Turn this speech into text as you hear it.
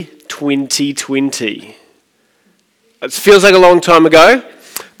2020. It feels like a long time ago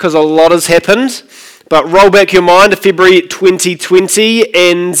because a lot has happened. But roll back your mind to February 2020,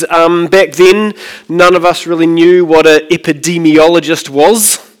 and back then, none of us really knew what an epidemiologist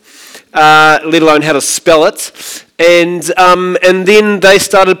was, let alone how to spell it. And then they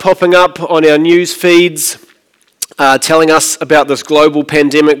started popping up on our news feeds, telling us about this global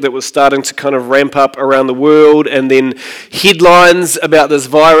pandemic that was starting to kind of ramp up around the world, and then headlines about this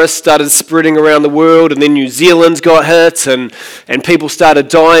virus started spreading around the world, and then New Zealand got hit, and people started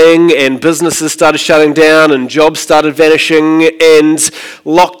dying, and businesses started shutting down, and jobs started vanishing, and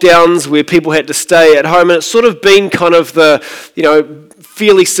lockdowns where people had to stay at home, and it's sort of been kind of the,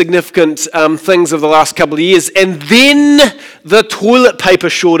 fairly significant things of the last couple of years. And then the toilet paper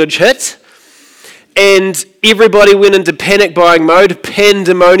shortage hit, and everybody went into panic buying mode,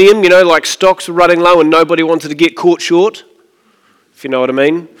 pandemonium, like stocks were running low and nobody wanted to get caught short, if you know what I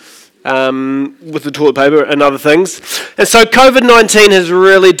mean, with the toilet paper and other things. And so COVID-19 has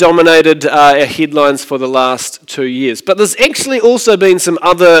really dominated our headlines for the last 2 years. But there's actually also been some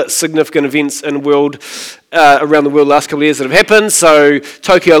other significant events in around the world last couple of years that have happened. So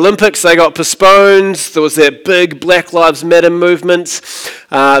Tokyo Olympics, they got postponed. There was that big Black Lives Matter movement.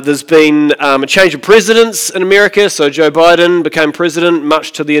 There's been a change of presidents in America. So Joe Biden became president,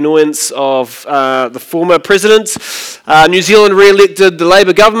 much to the annoyance of the former president. New Zealand re-elected the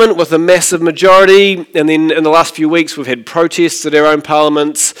Labour government with a massive majority. And then in the last few weeks, we've had protests at our own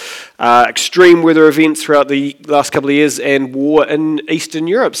parliaments, extreme weather events throughout the last couple of years, and war in Eastern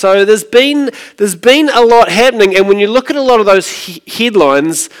Europe. So there's been a lot happening, and when you look at a lot of those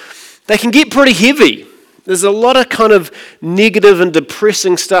headlines, they can get pretty heavy. There's a lot of kind of negative and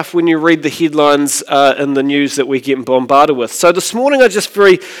depressing stuff when you read the headlines in the news that we get bombarded with. So this morning I just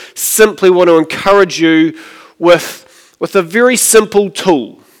very simply want to encourage you with a very simple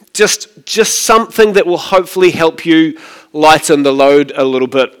tool, just something that will hopefully help you lighten the load a little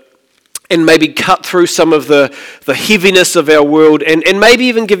bit, and maybe cut through some of the heaviness of our world, and maybe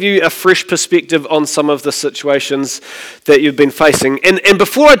even give you a fresh perspective on some of the situations that you've been facing. And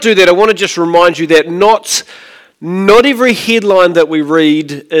before I do that, I want to just remind you that not every headline that we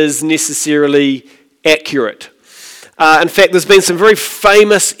read is necessarily accurate. In fact, there's been some very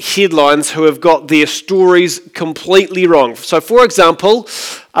famous headlines who have got their stories completely wrong. So, for example,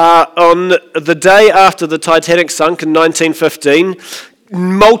 on the day after the Titanic sunk in 1915,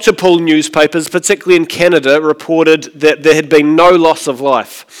 multiple newspapers, particularly in Canada, reported that there had been no loss of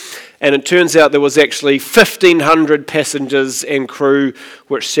life. And it turns out there was actually 1,500 passengers and crew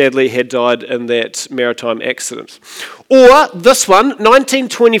which sadly had died in that maritime accident. Or this one,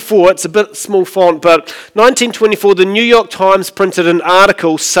 1924, it's a bit small font, but 1924, the New York Times printed an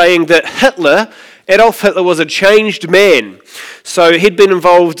article saying that Adolf Hitler was a changed man. So he'd been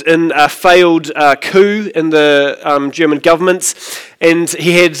involved in a failed coup in the German government, and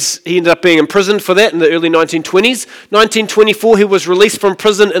he ended up being imprisoned for that in the early 1920s. 1924, he was released from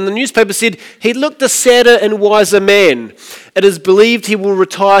prison, and the newspaper said he looked a sadder and wiser man. It is believed he will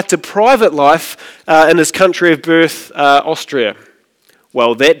retire to private life in his country of birth, Austria.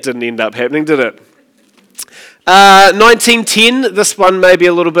 Well, that didn't end up happening, did it? 1910, this one may be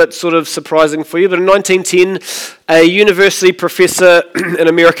a little bit sort of surprising for you, but in 1910, a university professor in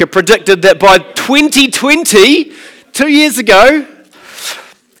America predicted that by 2020, 2 years ago,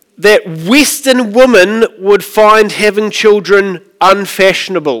 that Western women would find having children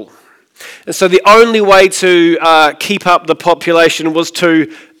unfashionable. And so the only way to keep up the population was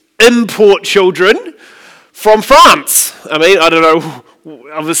to import children from France. I mean, I don't know.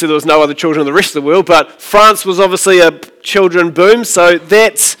 Obviously, there was no other children in the rest of the world, but France was obviously a children boom, so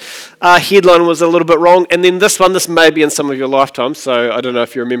that headline was a little bit wrong. And then this one, this may be in some of your lifetimes, so I don't know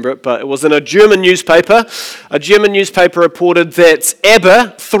if you remember it, but it was in a German newspaper. A German newspaper reported that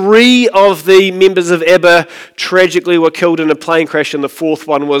ABBA, 3 of the members of ABBA tragically were killed in a plane crash, and the 4th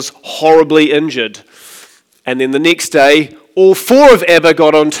one was horribly injured. And then the next day, all 4 of ABBA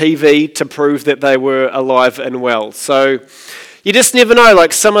got on TV to prove that they were alive and well. So you just never know,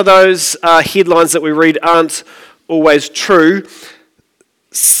 like some of those headlines that we read aren't always true.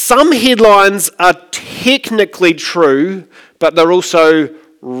 Some headlines are technically true, but they're also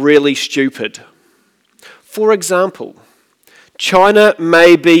really stupid. For example, China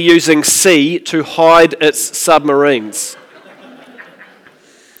may be using sea to hide its submarines.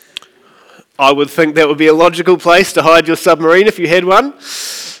 I would think that would be a logical place to hide your submarine if you had one.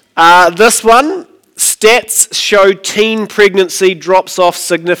 This one, stats show teen pregnancy drops off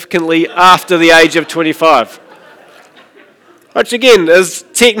significantly after the age of 25. Which again is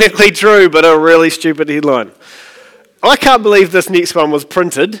technically true, but a really stupid headline. I can't believe this next one was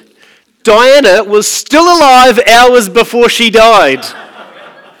printed. Diana was still alive hours before she died.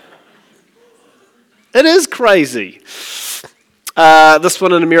 It is crazy. This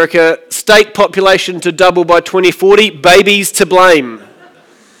one in America, state population to double by 2040, babies to blame.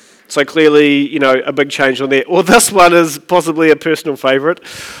 So clearly, a big change on there. Or this one is possibly a personal favourite.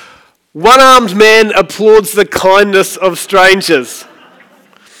 One-armed man applauds the kindness of strangers.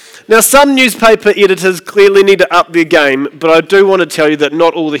 Now, some newspaper editors clearly need to up their game, but I do want to tell you that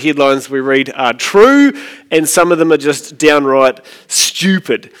not all the headlines we read are true, and some of them are just downright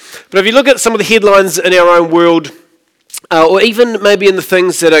stupid. But if you look at some of the headlines in our own world, or even maybe in the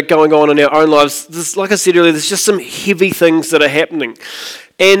things that are going on in our own lives, like I said earlier, there's just some heavy things that are happening.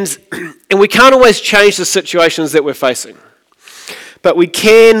 And we can't always change the situations that we're facing. But we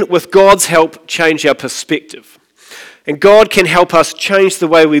can, with God's help, change our perspective. And God can help us change the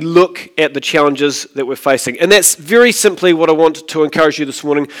way we look at the challenges that we're facing. And that's very simply what I want to encourage you this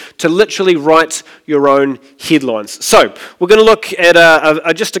morning, to literally write your own headlines. So, we're going to look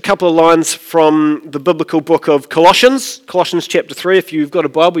at just a couple of lines from the biblical book of Colossians chapter 3. If you've got a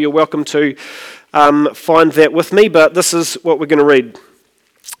Bible, you're welcome to find that with me. But this is what we're going to read,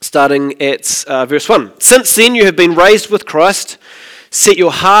 starting at verse 1. Since then you have been raised with Christ. Set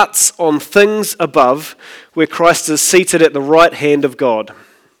your hearts on things above, where Christ is seated at the right hand of God.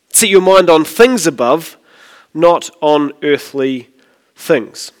 Set your mind on things above, not on earthly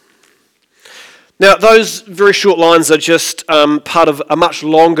things. Now, those very short lines are just part of a much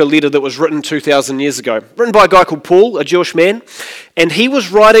longer letter that was written 2,000 years ago. Written by a guy called Paul, a Jewish man. And he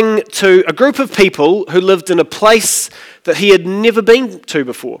was writing to a group of people who lived in a place that he had never been to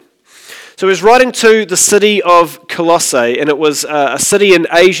before. So he was writing to the city of Colossae, and it was a city in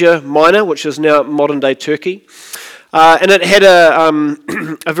Asia Minor, which is now modern-day Turkey. And it had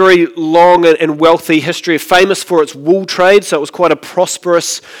a very long and wealthy history, famous for its wool trade, so it was quite a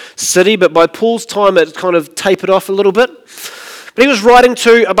prosperous city, but by Paul's time it kind of tapered off a little bit. But he was writing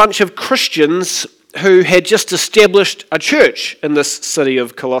to a bunch of Christians who had just established a church in this city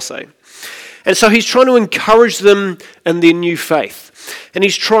of Colossae. And so he's trying to encourage them in their new faith. And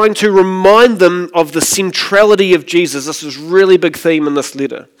he's trying to remind them of the centrality of Jesus. This is a really big theme in this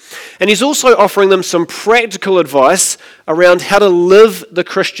letter. And he's also offering them some practical advice around how to live the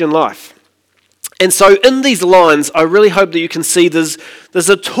Christian life. And so in these lines, I really hope that you can see there's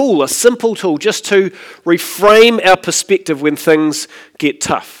a tool, a simple tool, just to reframe our perspective when things get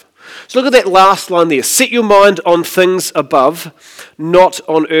tough. So look at that last line there. Set your mind on things above, not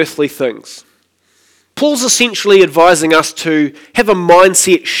on earthly things. Paul's essentially advising us to have a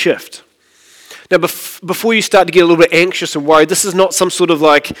mindset shift. Now, before you start to get a little bit anxious and worried, this is not some sort of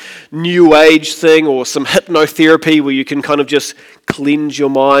like new age thing or some hypnotherapy where you can kind of just cleanse your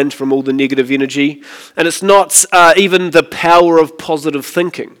mind from all the negative energy. And it's not even the power of positive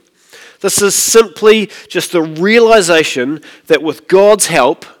thinking. This is simply just the realization that with God's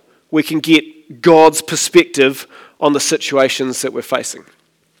help, we can get God's perspective on the situations that we're facing.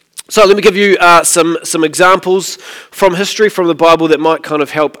 So let me give you some examples from history, from the Bible, that might kind of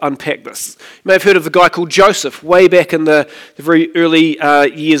help unpack this. You may have heard of a guy called Joseph, way back in the very early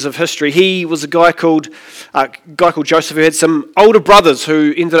years of history. He was a guy called Joseph who had some older brothers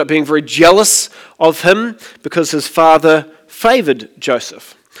who ended up being very jealous of him because his father favoured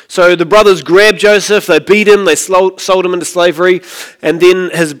Joseph. So the brothers grabbed Joseph, they beat him, they sold him into slavery, and then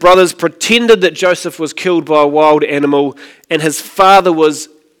his brothers pretended that Joseph was killed by a wild animal, and his father was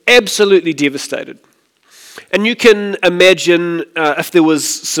absolutely devastated. And you can imagine if there was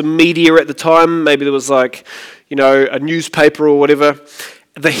some media at the time, maybe there was like, a newspaper or whatever,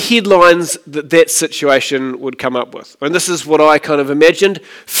 the headlines that situation would come up with. And this is what I kind of imagined.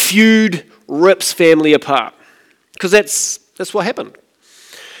 Feud rips family apart. Because that's what happened.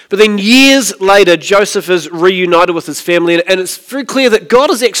 But then years later, Joseph is reunited with his family, and it's very clear that God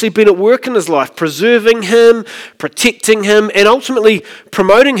has actually been at work in his life, preserving him, protecting him, and ultimately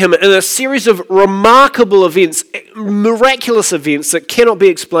promoting him in a series of remarkable events, miraculous events that cannot be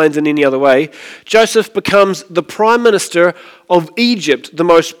explained in any other way. Joseph becomes the prime minister of Egypt, the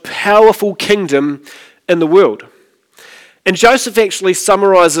most powerful kingdom in the world. And Joseph actually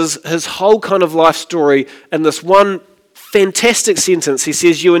summarizes his whole kind of life story in this one fantastic sentence. He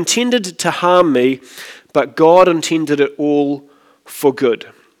says, "You intended to harm me, but God intended it all for good."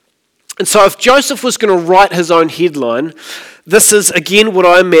 And so if Joseph was going to write his own headline, this is again what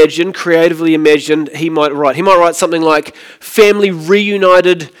I creatively imagined he might write. He might write something like, "Family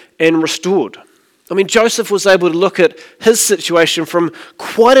reunited and restored." I mean, Joseph was able to look at his situation from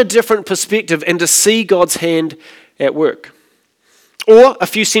quite a different perspective and to see God's hand at work. Or a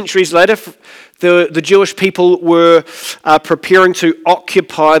few centuries later, The Jewish people were preparing to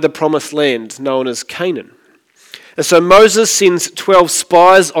occupy the promised land known as Canaan. And so Moses sends 12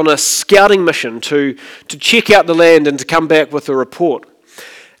 spies on a scouting mission to check out the land and to come back with a report.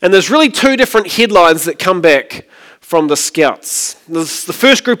 And there's really two different headlines that come back from the scouts. There's the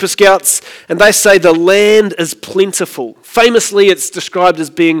first group of scouts, and they say the land is plentiful. Famously, it's described as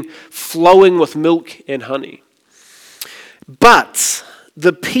being flowing with milk and honey. But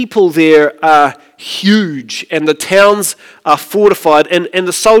the people there are huge, and the towns are fortified, and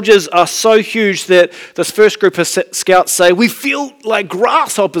the soldiers are so huge that this first group of scouts say, we feel like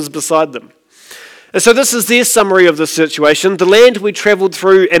grasshoppers beside them. And so this is their summary of the situation. The land we travelled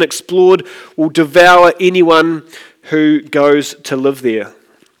through and explored will devour anyone who goes to live there.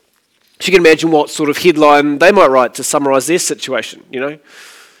 So you can imagine what sort of headline they might write to summarise their situation,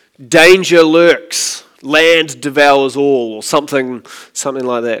 Danger lurks, land devours all, or something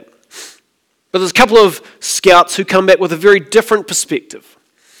like that. But there's a couple of scouts who come back with a very different perspective.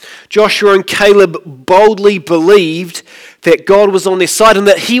 Joshua and Caleb boldly believed that God was on their side and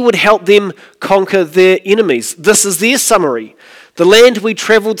that he would help them conquer their enemies. This is their summary. The land we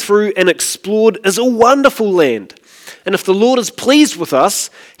travelled through and explored is a wonderful land. And if the Lord is pleased with us,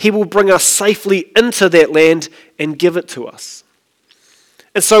 he will bring us safely into that land and give it to us.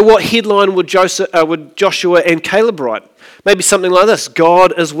 And so what headline would Joshua and Caleb write? Maybe something like this: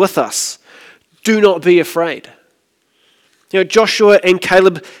 God is with us. Do not be afraid. Joshua and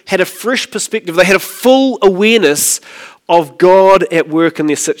Caleb had a fresh perspective. They had a full awareness of God at work in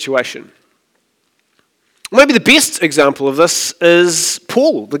their situation. Maybe the best example of this is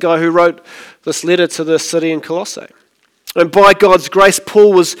Paul, the guy who wrote this letter to the city in Colossae. And by God's grace,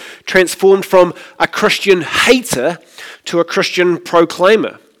 Paul was transformed from a Christian hater to a Christian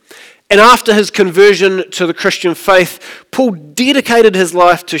proclaimer. And after his conversion to the Christian faith, Paul dedicated his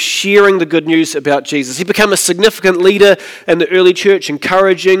life to sharing the good news about Jesus. He became a significant leader in the early church,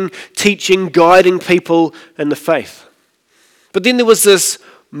 encouraging, teaching, guiding people in the faith. But then there was this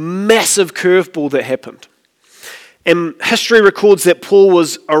massive curveball that happened. And history records that Paul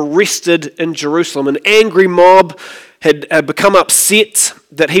was arrested in Jerusalem. An angry mob had become upset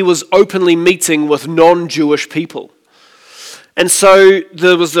that he was openly meeting with non-Jewish people. And so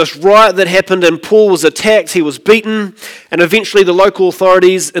there was this riot that happened, and Paul was attacked, he was beaten, and eventually the local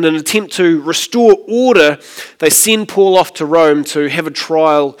authorities, in an attempt to restore order, they send Paul off to Rome to have a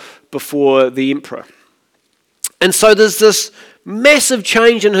trial before the emperor. And so there's this massive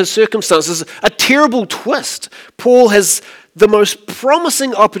change in his circumstances, a terrible twist. Paul has the most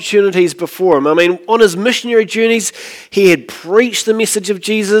promising opportunities before him. On his missionary journeys, he had preached the message of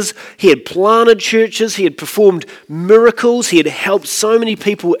Jesus, he had planted churches, he had performed miracles, he had helped so many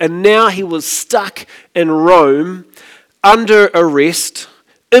people, and now he was stuck in Rome, under arrest,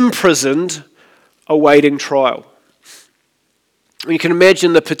 imprisoned, awaiting trial. You can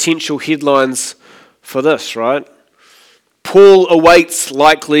imagine the potential headlines for this, right? Paul awaits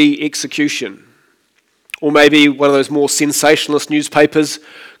likely execution. Or maybe one of those more sensationalist newspapers,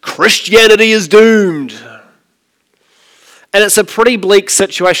 Christianity is doomed. And it's a pretty bleak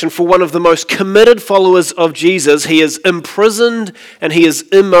situation for one of the most committed followers of Jesus. He is imprisoned and he is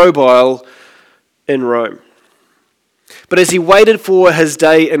immobile in Rome. But as he waited for his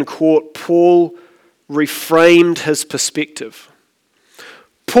day in court, Paul reframed his perspective.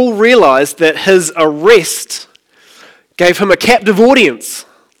 Paul realized that his arrest gave him a captive audience.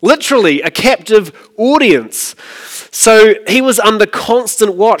 Literally, a captive audience. So he was under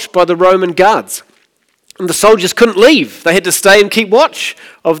constant watch by the Roman guards. And the soldiers couldn't leave. They had to stay and keep watch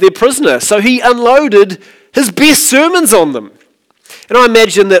of their prisoner. So he unloaded his best sermons on them. And I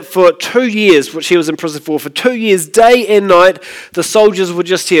imagine that for 2 years, which he was in prison for 2 years, day and night, the soldiers would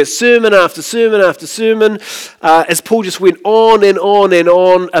just hear sermon after sermon after sermon, as Paul just went on and on and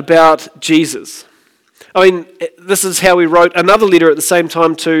on about Jesus. This is how he wrote another letter at the same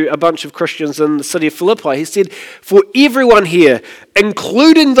time to a bunch of Christians in the city of Philippi. He said, for everyone here,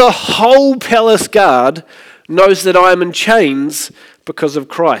 including the whole palace guard, knows that I am in chains because of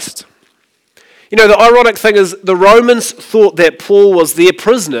Christ. The ironic thing is the Romans thought that Paul was their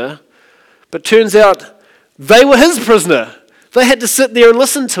prisoner, but turns out they were his prisoner. They had to sit there and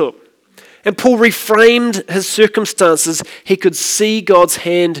listen to him. And Paul reframed his circumstances. He could see God's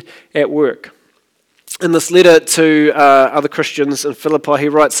hand at work. In this letter to other Christians in Philippi, he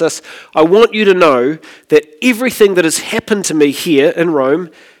writes this: I want you to know that everything that has happened to me here in Rome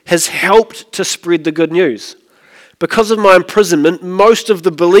has helped to spread the good news. Because of my imprisonment, most of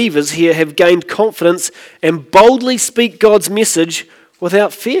the believers here have gained confidence and boldly speak God's message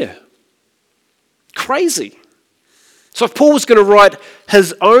without fear. Crazy. So if Paul was going to write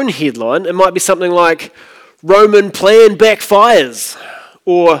his own headline, it might be something like Roman plan backfires,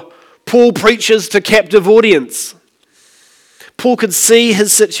 or Paul preaches to captive audience. Paul could see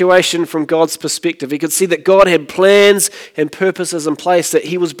his situation from God's perspective. He could see that God had plans and purposes in place, that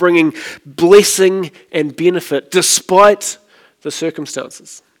he was bringing blessing and benefit despite the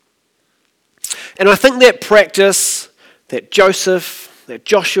circumstances. And I think that practice that Joseph, that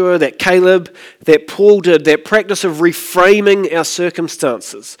Joshua, that Caleb, that Paul did, that practice of reframing our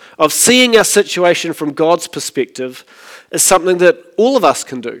circumstances, of seeing our situation from God's perspective, is something that all of us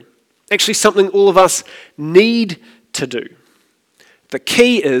can do. Actually, something all of us need to do. The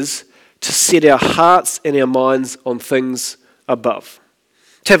key is to set our hearts and our minds on things above.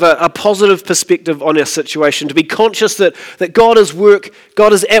 To have a positive perspective on our situation, to be conscious that God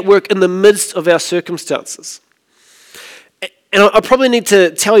is at work in the midst of our circumstances. And I probably need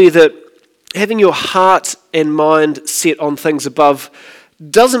to tell you that having your heart and mind set on things above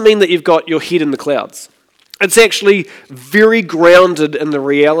doesn't mean that you've got your head in the clouds. It's actually very grounded in the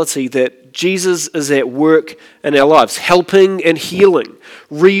reality that Jesus is at work in our lives, helping and healing,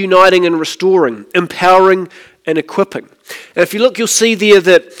 reuniting and restoring, empowering and equipping. And if you look, you'll see there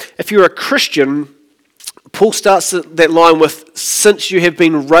that if you're a Christian, Paul starts that line with, since you have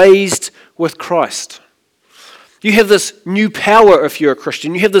been raised with Christ. You have this new power if you're a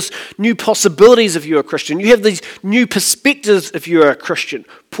Christian. You have this new possibilities if you're a Christian. You have these new perspectives if you're a Christian.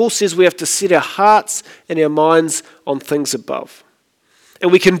 Paul says we have to set our hearts and our minds on things above.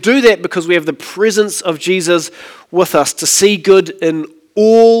 And we can do that because we have the presence of Jesus with us to see good in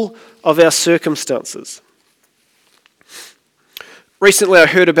all of our circumstances. Recently I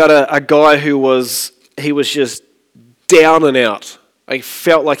heard about a guy who was just down and out. I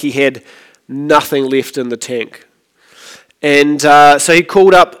felt like he had nothing left in the tank. And so he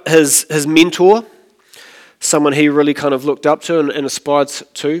called up his mentor, someone he really kind of looked up to and aspired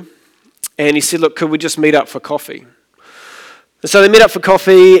to. And he said, look, could we just meet up for coffee? And so they met up for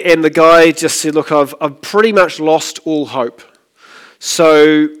coffee, and the guy just said, look, I've pretty much lost all hope.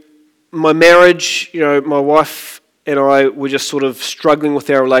 So my marriage, my wife and I were just sort of struggling with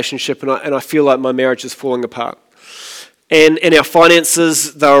our relationship, and I feel like my marriage is falling apart. And our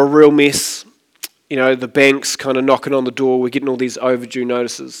finances, they're a real mess. The bank's kind of knocking on the door. We're getting all these overdue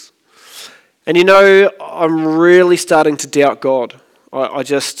notices. And I'm really starting to doubt God. I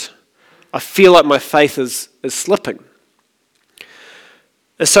feel like my faith is slipping.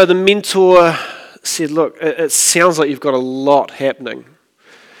 And so the mentor said, look, it sounds like you've got a lot happening.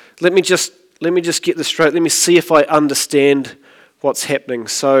 Let me just get this straight. Let me see if I understand what's happening.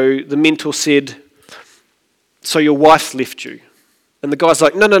 So the mentor said, so your wife's left you. And the guy's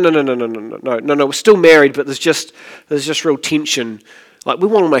like, no, we're still married, but there's just real tension. Like, we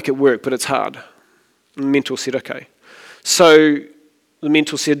want to make it work, but it's hard. And the mentor said, okay. So the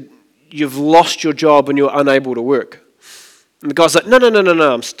mentor said, you've lost your job and you're unable to work. And the guy's like, no,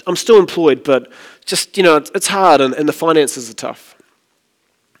 I'm still employed, but just, it's hard and the finances are tough.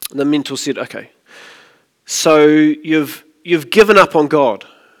 And the mentor said, okay. So you've given up on God.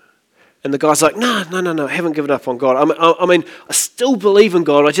 And the guy's like, no, I haven't given up on God. I mean, I still believe in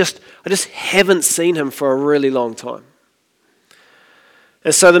God. I just haven't seen him for a really long time.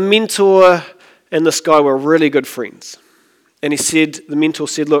 And so the mentor and this guy were really good friends. And the mentor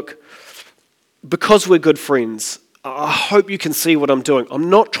said, look, because we're good friends, I hope you can see what I'm doing.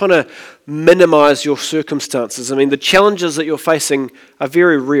 I'm not trying to minimize your circumstances. I mean, the challenges that you're facing are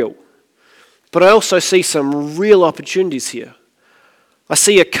very real. But I also see some real opportunities here. I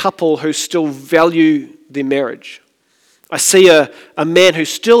see a couple who still value their marriage. I see a man who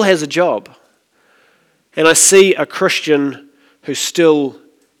still has a job. And I see a Christian who still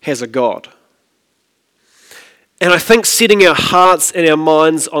has a God. And I think setting our hearts and our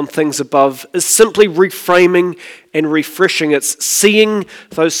minds on things above is simply reframing and refreshing. It's seeing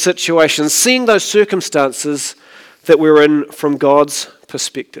those situations, seeing those circumstances that we're in from God's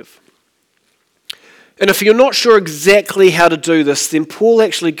perspective. And if you're not sure exactly how to do this, then Paul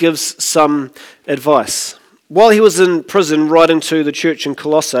actually gives some advice. While he was in prison writing to the church in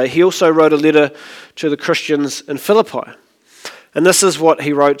Colossae, he also wrote a letter to the Christians in Philippi. And this is what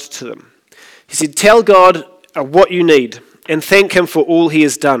he wrote to them. He said, tell God what you need and thank him for all he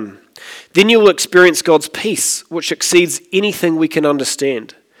has done. Then you will experience God's peace, which exceeds anything we can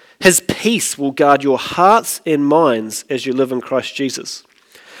understand. His peace will guard your hearts and minds as you live in Christ Jesus.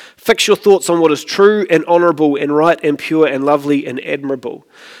 Fix your thoughts on what is true and honourable and right and pure and lovely and admirable.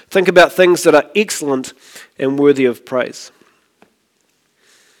 Think about things that are excellent and worthy of praise.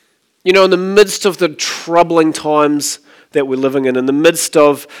 In the midst of the troubling times that we're living in the midst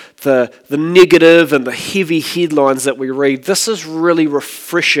of the negative and the heavy headlines that we read, this is really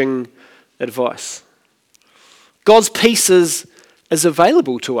refreshing advice. God's peace is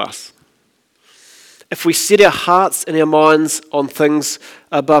available to us. If we set our hearts and our minds on things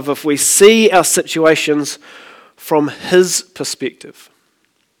above, if we see our situations from His perspective.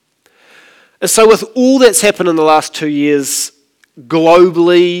 And so with all that's happened in the last 2 years,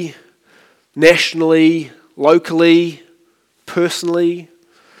 globally, nationally, locally, personally,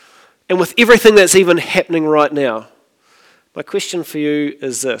 and with everything that's even happening right now, my question for you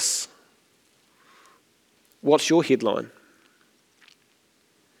is this. What's your headline?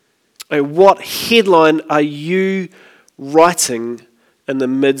 What headline are you writing in the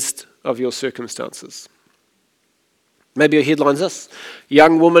midst of your circumstances? Maybe your headline's this: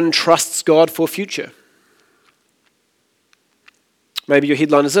 young woman trusts God for future. Maybe your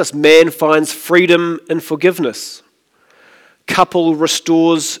headline is this: man finds freedom in forgiveness. Couple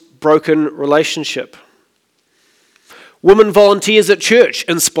restores broken relationship. Woman volunteers at church,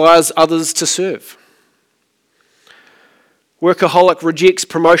 inspires others to serve. Workaholic rejects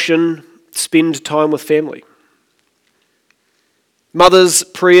promotion, spend time with family. Mother's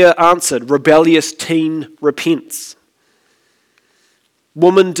prayer answered, rebellious teen repents.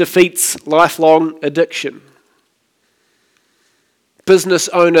 Woman defeats lifelong addiction. Business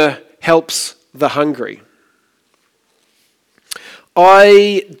owner helps the hungry.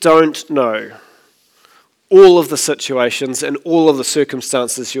 I don't know all of the situations and all of the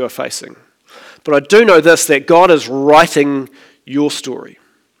circumstances you are facing. But I do know this, that God is writing your story,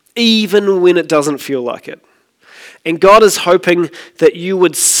 even when it doesn't feel like it. And God is hoping that you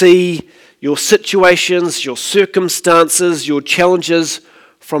would see your situations, your circumstances, your challenges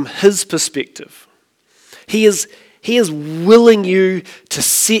from His perspective. He is willing you to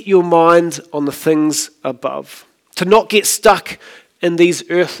set your mind on the things above, to not get stuck in these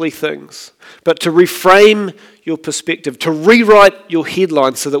earthly things, but to reframe your perspective, to rewrite your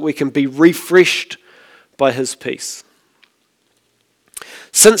headline so that we can be refreshed by His peace.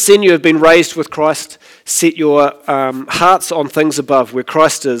 Since then you have been raised with Christ. Set your hearts on things above, where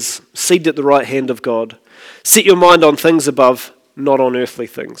Christ is, seated at the right hand of God. Set your mind on things above, not on earthly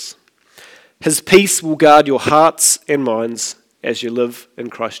things. His peace will guard your hearts and minds as you live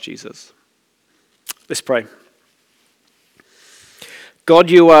in Christ Jesus. Let's pray. God,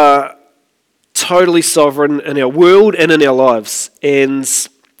 you are totally sovereign in our world and in our lives. And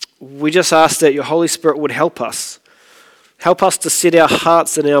we just ask that your Holy Spirit would help us. Help us to set our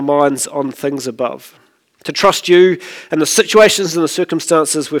hearts and our minds on things above. To trust you and the situations and the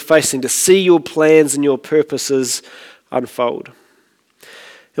circumstances we're facing. To see your plans and your purposes unfold.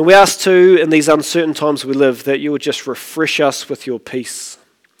 And we ask too, in these uncertain times we live, that you would just refresh us with your peace.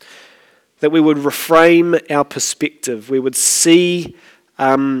 That we would reframe our perspective. We would see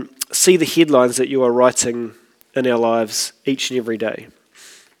the headlines that you are writing in our lives each and every day.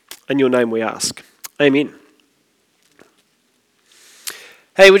 In your name we ask. Amen.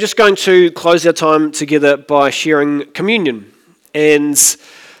 Hey, we're just going to close our time together by sharing communion. And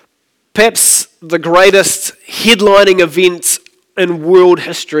perhaps the greatest headlining event in world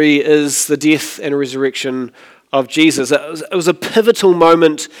history is the death and resurrection of Jesus. It was a pivotal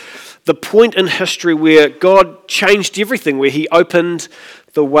moment, the point in history where God changed everything, where He opened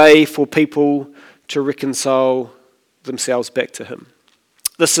the way for people to reconcile themselves back to Him.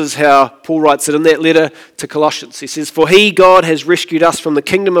 This is how Paul writes it in that letter to Colossians. He says, "For He, God, has rescued us from the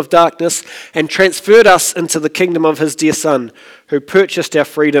kingdom of darkness and transferred us into the kingdom of His dear Son, who purchased our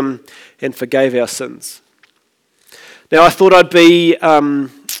freedom and forgave our sins." Now, I thought I'd be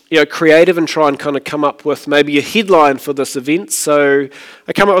creative and try and kind of come up with maybe a headline for this event. So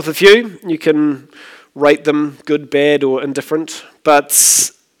I come up with a few. You can rate them good, bad, or indifferent. But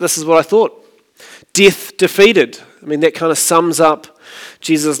this is what I thought. Death defeated. I mean, that kind of sums up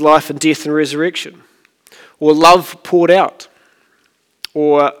Jesus' life and death and resurrection. Or love poured out.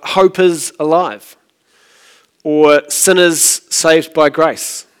 Or hope is alive. Or sinners saved by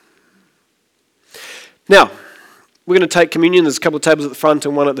grace. Now, we're going to take communion. There's a couple of tables at the front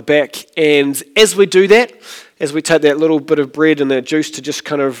and one at the back. And as we do that, as we take that little bit of bread and that juice to just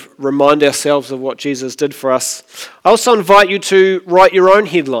kind of remind ourselves of what Jesus did for us, I also invite you to write your own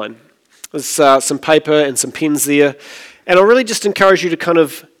headline. There's some paper and some pens there. And I really just encourage you to kind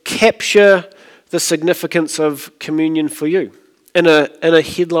of capture the significance of communion for you in a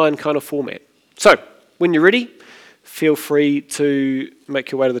headline kind of format. So, when you're ready, feel free to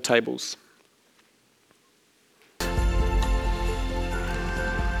make your way to the tables.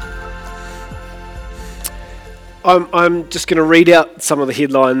 I'm just going to read out some of the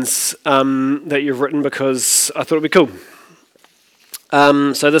headlines that you've written because I thought it'd be cool.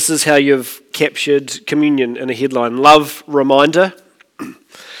 So this is how you've captured communion in a headline. Love reminder.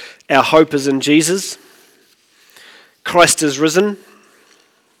 Our hope is in Jesus. Christ is risen.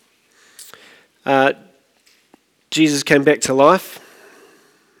 Jesus came back to life.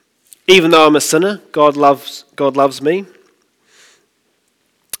 Even though I'm a sinner, God loves me.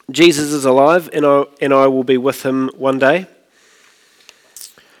 Jesus is alive, and I will be with him one day.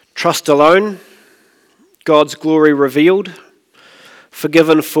 Trust alone. God's glory revealed.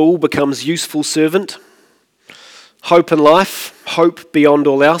 Forgiven fool becomes useful servant. Hope in life, hope beyond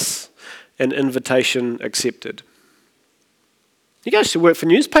all else, and invitation accepted. You guys should work for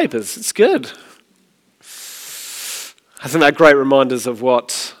newspapers. It's good. I think they're great reminders of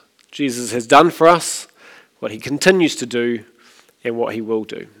what Jesus has done for us, what he continues to do, and what he will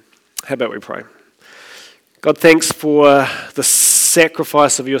do. How about we pray? God, thanks for the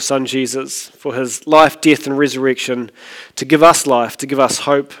sacrifice of your Son Jesus, for his life, death, and resurrection to give us life, to give us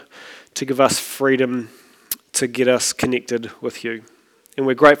hope, to give us freedom, to get us connected with you. And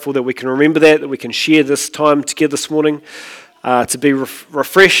we're grateful that we can remember that we can share this time together this morning, to be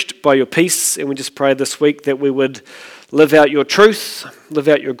refreshed by your peace. And we just pray this week that we would live out your truth, live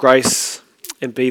out your grace, and be